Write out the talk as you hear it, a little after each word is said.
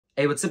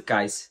Hey, what's up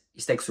guys,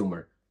 it's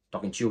TechSumer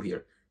talking to you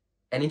here,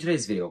 and in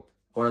today's video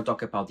I want to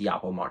talk about the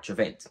Apple March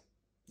event.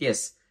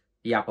 Yes,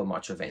 the Apple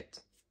March event.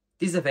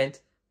 This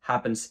event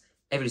happens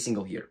every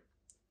single year.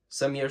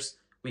 Some years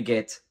we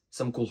get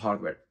some cool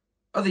hardware,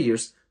 other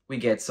years we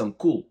get some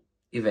cool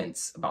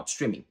events about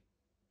streaming.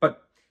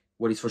 But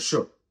what is for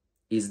sure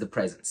is the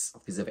presence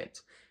of this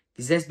event.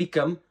 This has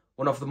become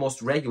one of the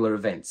most regular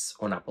events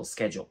on Apple's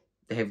schedule.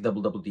 They have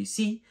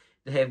WWDC,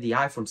 they have the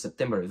iPhone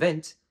September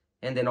event,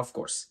 and then of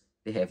course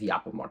they have the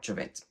Apple March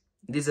event.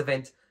 In this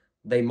event,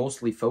 they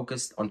mostly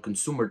focused on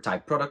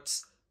consumer-type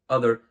products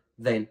other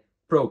than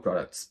pro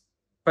products.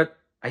 But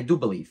I do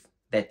believe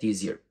that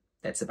this year,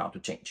 that's about to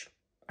change.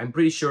 I'm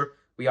pretty sure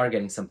we are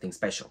getting something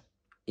special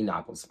in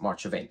Apple's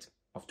March event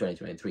of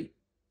 2023.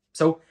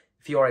 So,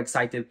 if you are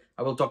excited,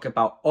 I will talk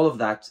about all of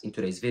that in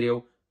today's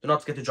video. Do not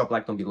forget to drop a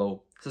like down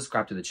below,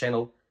 subscribe to the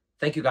channel.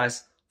 Thank you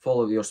guys for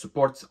all of your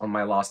support on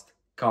my last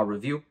car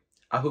review.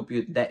 I hope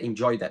you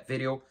enjoyed that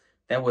video.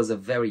 That was a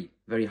very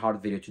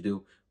hard video to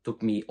do.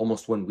 Took me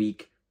almost 1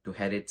 week to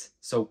edit.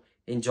 So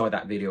enjoy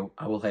that video.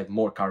 I will have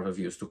more car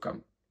reviews to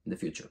come in the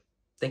future.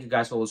 Thank you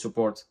guys for all the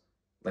support.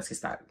 Let's get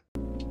started.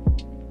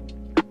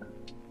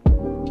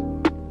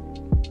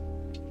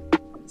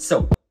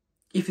 So,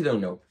 if you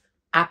don't know,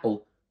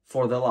 Apple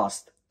for the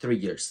last 3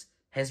 years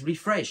has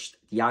refreshed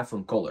the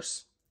iPhone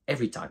colors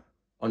every time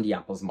on the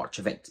Apple's March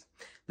event.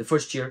 The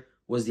first year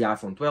was the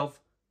iPhone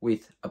 12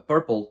 with a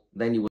purple,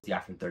 then it was the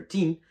iPhone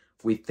 13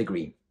 with the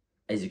green,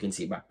 as you can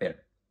see back there.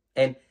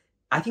 And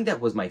I think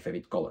that was my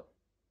favorite color.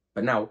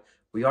 But now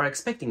we are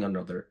expecting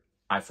another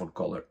iPhone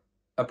color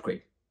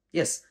upgrade.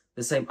 Yes,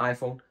 the same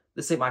iPhone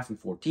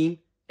 14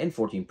 and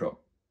 14 Pro.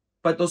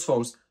 But those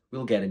phones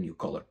will get a new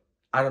color.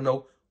 I don't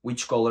know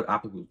which color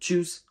Apple will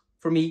choose.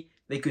 For me,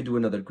 they could do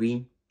another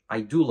green.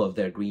 I do love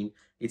their green.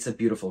 It's a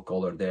beautiful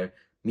color, their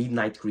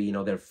midnight green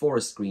or their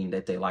forest green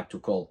that they like to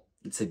call.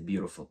 It's a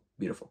beautiful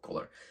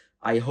color.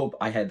 I hope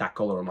I had that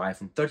color on my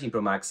iPhone 13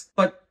 Pro Max,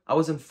 but I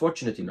was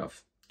unfortunate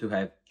enough to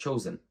have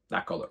chosen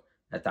that color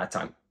at that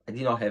time. I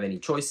did not have any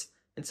choice,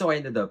 and so I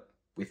ended up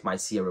with my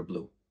Sierra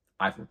Blue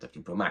iPhone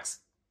 13 Pro Max.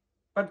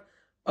 But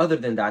other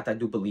than that, I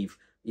do believe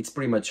it's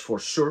pretty much for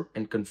sure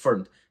and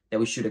confirmed that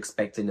we should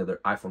expect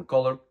another iPhone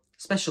color,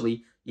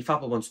 especially if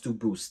Apple wants to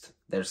boost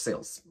their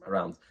sales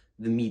around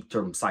the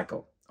midterm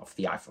cycle of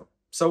the iPhone.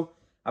 So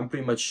I'm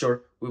pretty much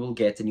sure we will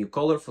get a new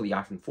color for the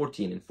iPhone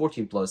 14 and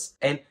 14 Plus,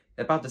 and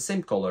about the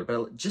same color,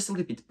 but just a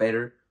little bit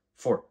better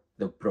for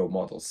the Pro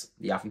models,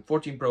 the iPhone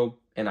 14 Pro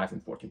and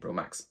iPhone 14 Pro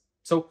Max.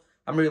 So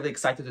I'm really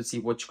excited to see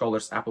which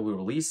colors Apple will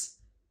release.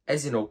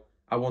 As you know,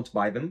 I won't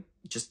buy them.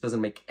 It just doesn't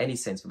make any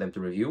sense for them to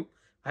review.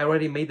 I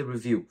already made the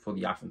review for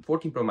the iPhone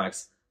 14 Pro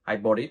Max. I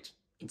bought it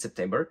in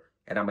September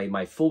and I made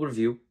my full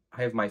review.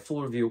 I have my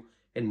full review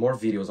and more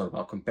videos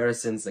about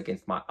comparisons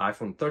against my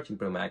iPhone 13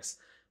 Pro Max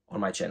on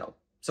my channel.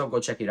 So go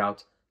check it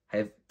out. I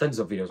have tons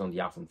of videos on the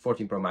iPhone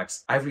 14 Pro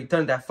Max. I've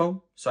returned that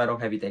phone, so I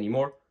don't have it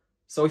anymore.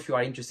 So if you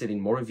are interested in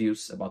more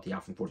reviews about the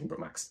iPhone 14 Pro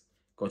Max,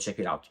 go check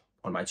it out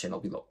on my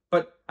channel below.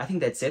 But I think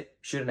that's it.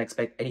 Shouldn't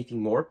expect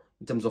anything more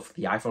in terms of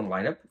the iPhone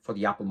lineup for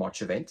the Apple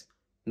March event.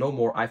 No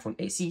more iPhone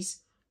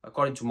SEs.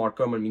 According to Mark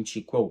Gurman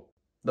Minchi Kuo,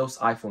 those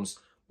iPhones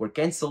were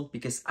cancelled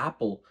because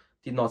Apple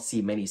did not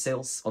see many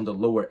sales on the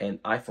lower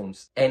end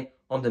iPhones and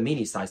on the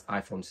mini-sized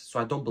iPhones. So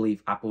I don't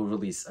believe Apple will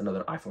release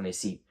another iPhone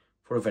SE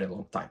for a very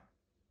long time.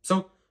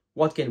 So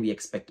what can we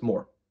expect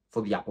more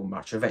for the Apple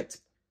March event?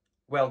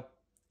 Well,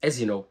 as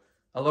you know,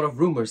 a lot of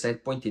rumors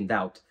had pointed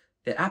out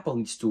that Apple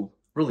needs to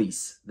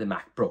release the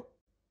Mac Pro.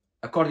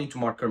 According to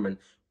Mark Gurman,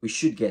 we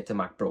should get a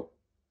Mac Pro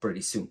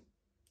pretty soon.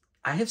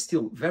 I have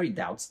still very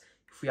doubts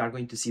if we are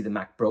going to see the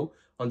Mac Pro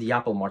on the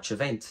Apple March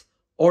event,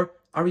 or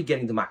are we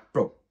getting the Mac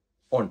Pro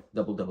on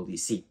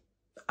WWDC?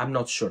 I'm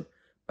not sure,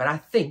 but I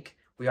think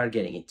we are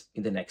getting it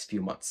in the next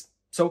few months.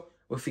 So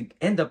if we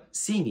end up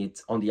seeing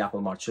it on the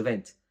Apple March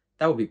event,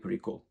 that would be pretty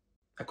cool.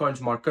 According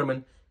to Mark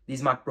Gurman,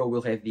 this Mac Pro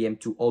will have the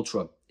M2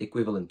 Ultra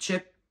equivalent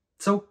chip,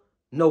 so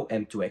no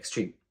M2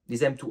 Extreme.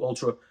 This M2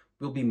 Ultra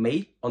will be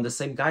made on the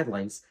same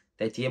guidelines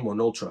that the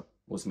M1 Ultra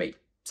was made.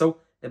 So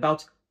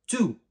about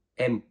 2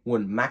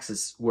 M1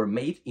 Maxes were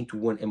made into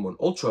one M1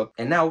 Ultra,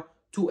 and now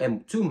 2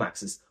 M2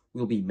 Maxes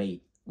will be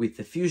made with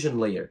the Fusion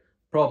layer,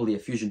 probably a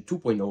Fusion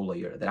 2.0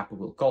 layer that Apple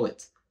will call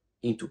it,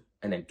 into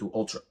an M2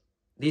 Ultra.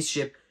 This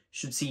chip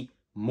should see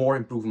more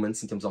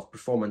improvements in terms of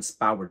performance,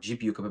 power,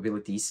 GPU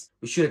capabilities.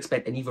 We should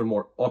expect an even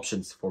more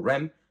options for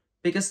RAM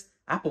because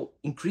Apple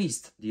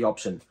increased the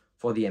option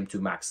for the M2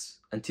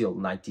 Max until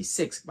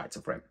 96 bytes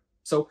of RAM.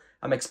 So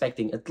I'm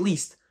expecting at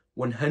least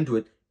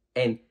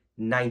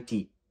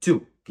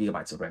 192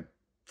 gigabytes of RAM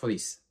for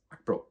this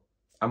Mac Pro.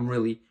 I'm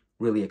really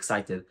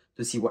excited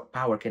to see what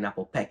power can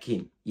Apple pack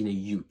in a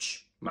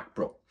huge Mac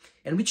Pro.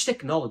 And which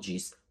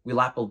technologies will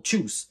Apple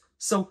choose?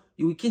 So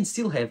we can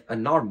still have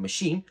an ARM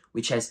machine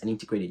which has an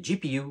integrated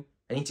GPU,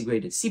 an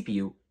integrated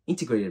CPU,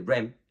 integrated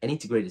RAM, and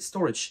integrated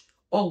storage,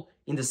 all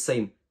in the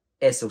same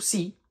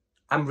SoC.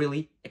 I'm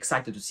really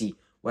excited to see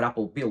what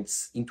Apple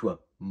builds into a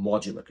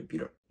modular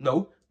computer.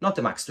 No, not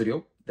the Mac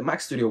Studio. The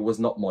Mac Studio was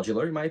not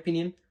modular in my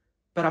opinion.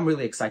 but I'm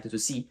really excited to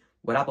see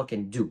what Apple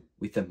can do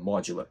with a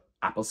modular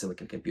Apple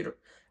Silicon computer.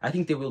 I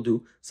think they will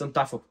do some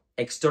type of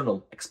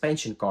external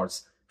expansion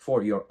cards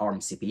for your ARM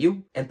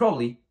CPU and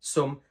probably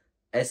some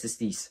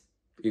SSDs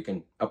you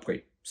can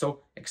upgrade.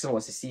 So external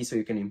SSD so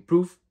you can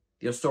improve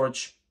your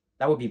storage.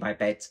 That would be my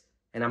bet,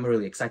 and I'm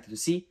really excited to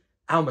see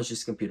how much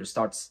this computer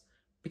starts,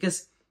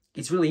 because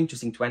it's really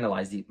interesting to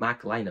analyze the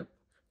Mac lineup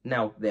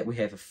now that we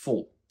have a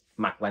full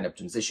Mac lineup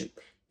transition.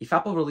 If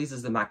Apple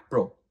releases the Mac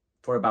Pro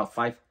for about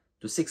 $5,000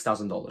 to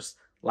 $6,000,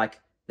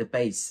 like the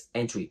base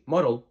entry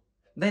model,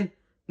 then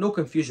no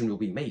confusion will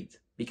be made,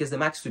 because the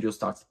Mac Studio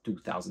starts at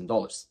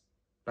 $2,000.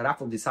 But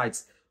Apple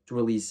decides to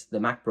release the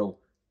Mac Pro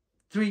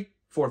 $3,000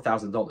 to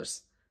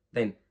 $4,000,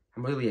 then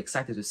I'm really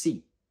excited to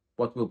see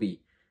what will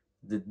be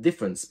the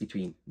difference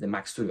between the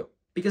Mac Studio.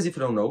 Because if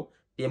you don't know,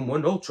 the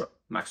M1 Ultra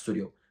Mac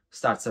Studio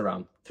starts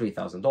around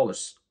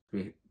 $3,000,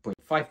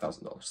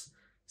 $3,500.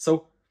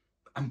 So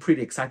I'm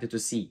pretty excited to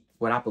see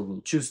what Apple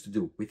will choose to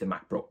do with the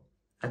Mac Pro.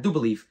 I do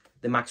believe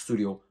the Mac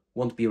Studio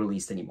won't be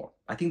released anymore.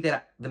 I think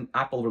that the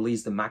Apple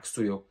released the Mac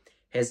Studio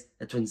as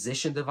a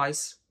transition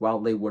device while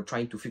they were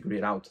trying to figure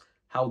it out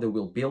how they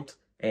will build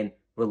and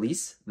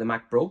release the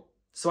Mac Pro.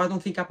 So I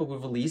don't think Apple will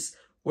release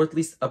or at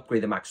least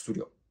upgrade the Mac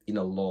Studio in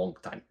a long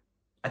time.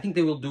 I think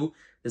they will do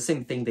the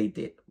same thing they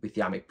did with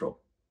the iMac Pro.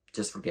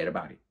 Just forget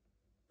about it.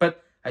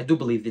 But I do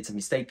believe it's a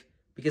mistake,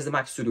 because the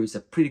Mac Studio is a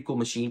pretty cool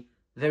machine,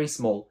 very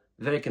small,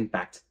 very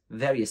compact,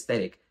 very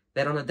aesthetic,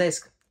 that on a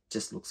desk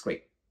just looks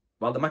great.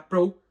 While the Mac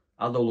Pro,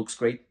 although looks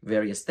great,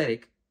 very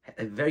aesthetic,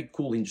 a very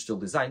cool industrial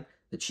design,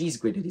 the cheese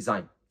grater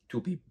design,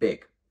 to be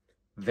big,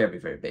 very,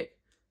 very big.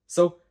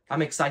 So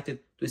I'm excited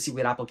to see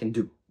what Apple can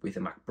do with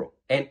the Mac Pro.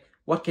 And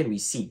what can we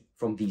see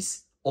from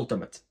this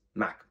ultimate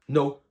Mac?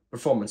 No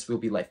performance will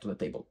be left on the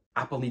table.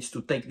 Apple needs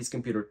to take this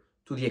computer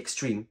to the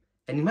extreme,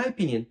 and in my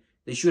opinion,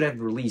 they should have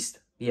released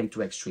the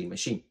M2 Extreme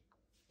machine.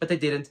 But they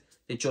didn't.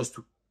 They chose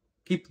to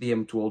keep the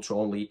M2 Ultra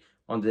only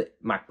on the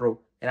Mac Pro,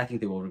 and I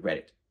think they will regret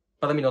it.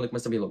 But let me know in the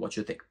comments below what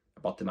you think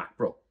about the Mac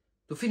Pro.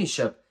 To finish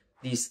up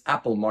this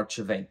Apple March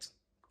event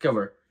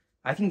cover,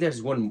 I think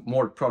there's one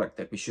more product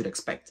that we should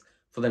expect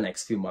for the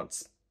next few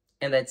months,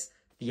 and that's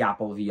the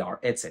Apple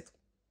VR headset.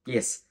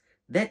 Yes,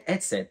 that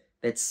headset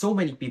that so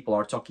many people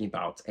are talking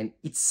about, and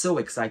it's so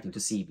exciting to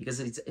see because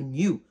it's a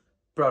new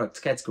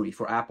product category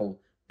for Apple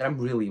that I'm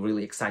really,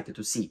 really excited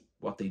to see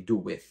what they do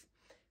with.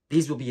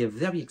 This will be a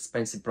very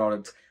expensive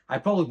product. I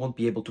probably won't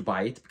be able to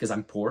buy it because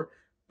I'm poor,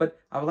 but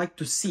I would like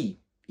to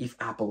see if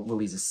Apple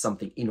releases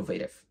something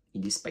innovative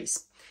in this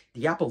space.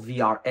 The Apple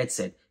VR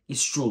headset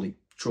is truly,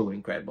 truly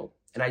incredible,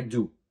 and I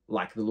do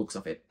like the looks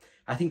of it.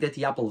 I think that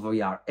the Apple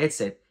VR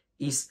headset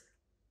is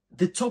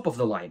the top of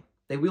the line.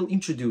 They will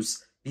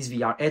introduce this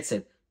VR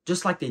headset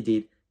just like they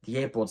did the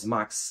AirPods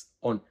Max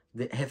on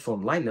the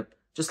headphone lineup,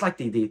 just like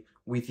they did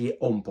with the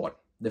HomePod,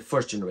 the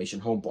first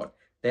generation HomePod,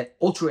 that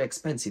ultra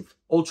expensive,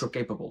 ultra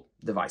capable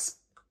device.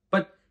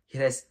 But it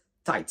has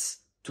ties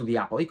to the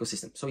Apple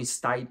ecosystem. So it's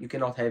tied, you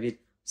cannot have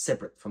it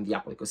separate from the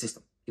Apple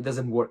ecosystem. It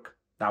doesn't work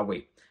that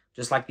way.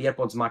 Just like the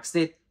AirPods Max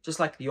did, just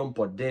like the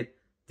HomePod did,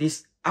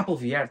 this Apple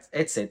VR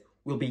headset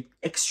will be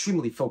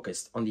extremely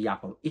focused on the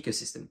Apple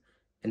ecosystem.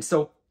 And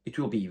so it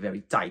will be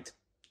very tied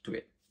to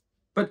it.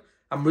 But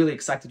I'm really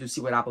excited to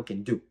see what Apple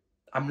can do.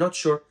 I'm not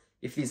sure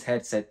if this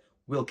headset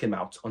will come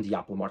out on the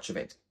Apple March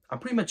event. I'm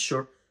pretty much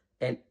sure,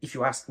 and if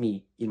you ask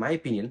me, in my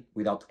opinion,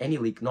 without any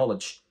leak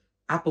knowledge,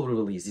 Apple will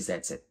release this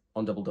headset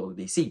on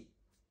WWDC.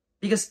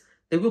 Because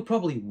they will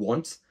probably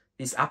want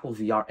this Apple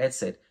VR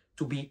headset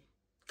to be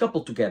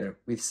coupled together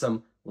with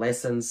some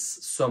lessons,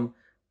 some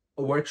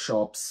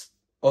workshops,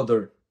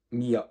 other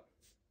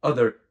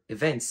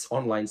events,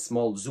 online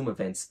small Zoom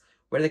events,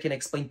 where they can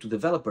explain to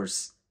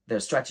developers their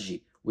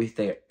strategy with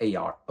their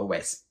AR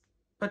OS.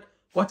 But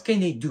what can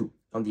they do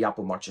on the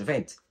Apple March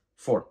event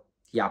for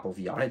the Apple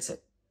VR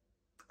headset?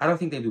 I don't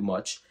think they do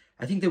much.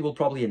 I think they will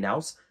probably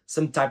announce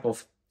some type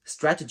of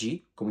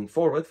strategy going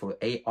forward for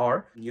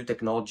AR, new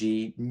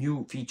technology,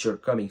 new feature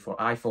coming for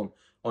iPhone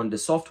on the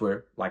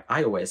software like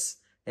iOS,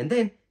 and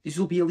then this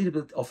will be a little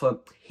bit of a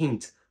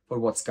hint for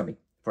what's coming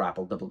for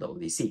Apple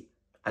WWDC.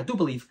 I do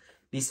believe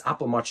this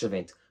Apple March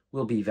event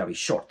will be very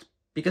short,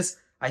 because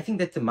I think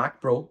that the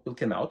Mac Pro will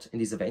come out in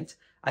this event.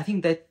 I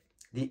think that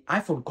the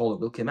iPhone color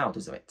will come out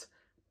this event.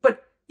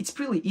 But it's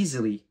pretty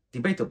easily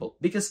debatable,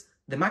 because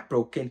the Mac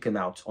Pro can come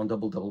out on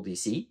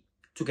WWDC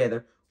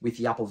together with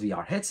the Apple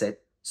VR headset.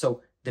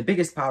 So the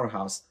biggest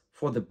powerhouse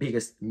for the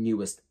biggest,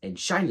 newest and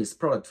shiniest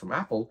product from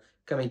Apple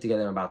coming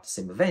together about the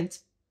same event,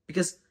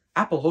 because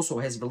Apple also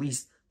has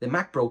released the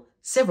Mac Pro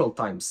several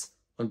times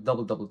on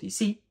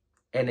WWDC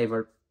and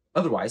never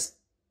otherwise.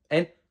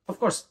 And of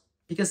course,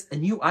 because a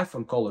new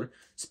iPhone color,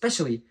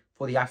 especially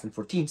for the iPhone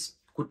 14s,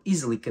 could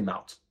easily come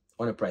out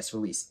on a press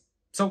release.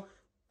 So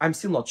I'm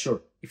still not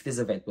sure if this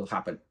event will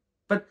happen.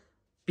 But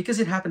because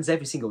it happens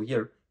every single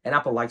year and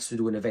Apple likes to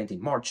do an event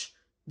in March,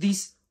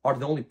 these are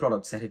the only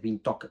products that have been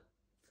talked.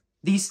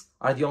 These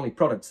are the only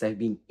products that have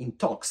been in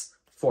talks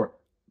for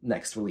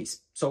next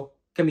release. So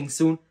coming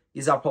soon,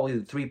 these are probably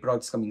the three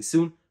products coming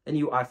soon: a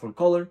new iPhone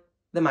color,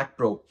 the Mac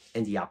Pro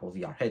and the Apple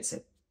VR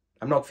headset.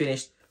 I'm not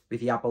finished with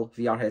the Apple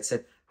VR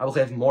headset. I will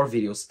have more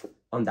videos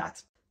on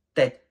that.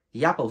 That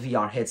the Apple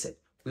VR headset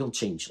will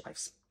change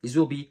lives. This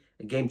will be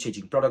a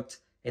game-changing product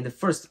and the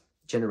first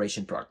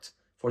generation product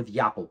for the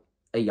Apple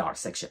AR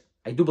section.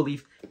 I do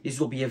believe this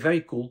will be a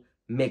very cool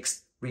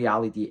mixed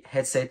reality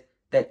headset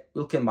that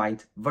will combine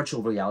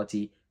virtual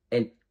reality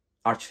and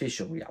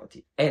artificial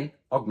reality and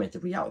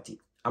augmented reality.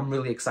 I'm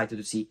really excited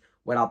to see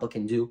what Apple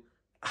can do.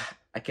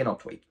 I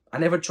cannot wait. I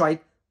never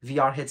tried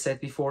VR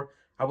headset before.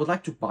 I would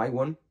like to buy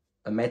one,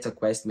 a Meta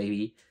Quest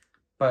maybe,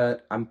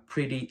 but I'm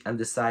pretty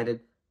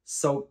undecided.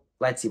 So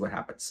let's see what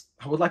happens.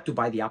 I would like to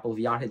buy the Apple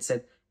VR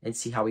headset and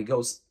see how it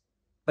goes,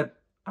 but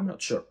I'm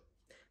not sure.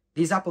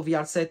 This Apple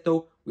VR set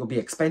though will be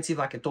expensive,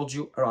 like I told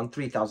you, around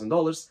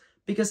 $3,000,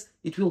 because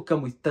it will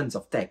come with tons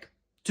of tech.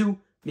 2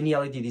 mini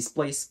LED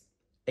displays,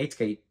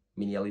 8K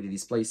mini LED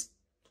displays,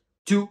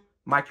 2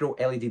 micro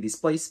LED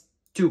displays,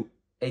 2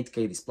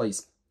 8K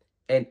displays.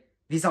 And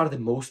these are the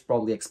most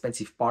probably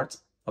expensive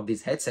parts of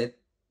this headset.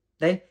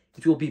 Then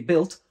it will be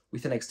built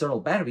with an external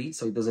battery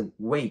so it doesn't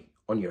weigh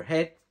on your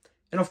head.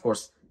 And of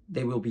course,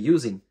 they will be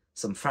using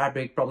some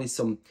fabric, probably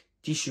some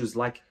tissues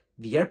like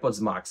the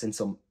AirPods Max and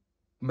some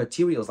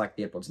materials like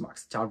the AirPods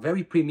Max, which are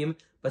very premium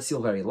but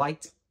still very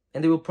light.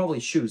 And they will probably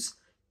choose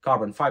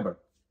carbon fiber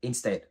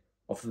instead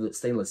of the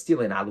stainless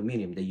steel and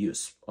aluminum they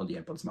use on the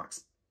AirPods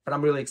Max. But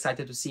I'm really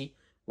excited to see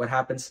what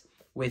happens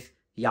with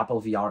the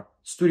Apple VR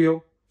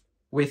Studio,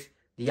 with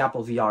the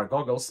Apple VR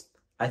goggles.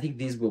 I think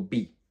this will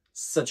be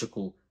such a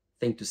cool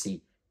thing to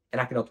see. And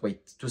I cannot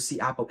wait to see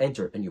Apple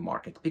enter a new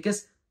market,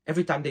 because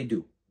every time they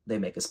do, they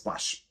make a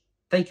splash.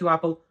 Thank you,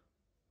 Apple.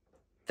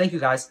 Thank you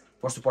guys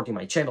for supporting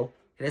my channel.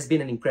 It has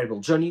been an incredible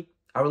journey.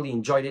 I really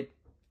enjoyed it.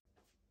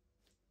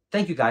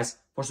 Thank you guys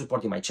for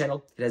supporting my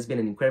channel. It has been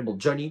an incredible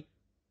journey.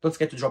 Don't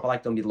forget to drop a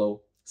like down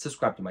below,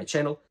 subscribe to my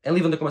channel, and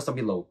leave in the comments down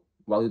below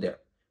while you're there,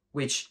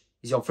 which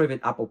is your favorite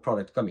Apple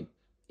product coming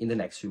in the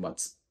next few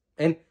months.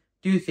 And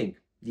do you think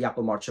the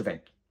Apple March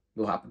event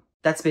will happen?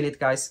 That's been it,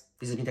 guys.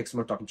 This has been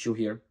Texmer talking to you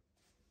here.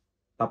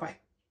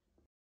 Bye-bye.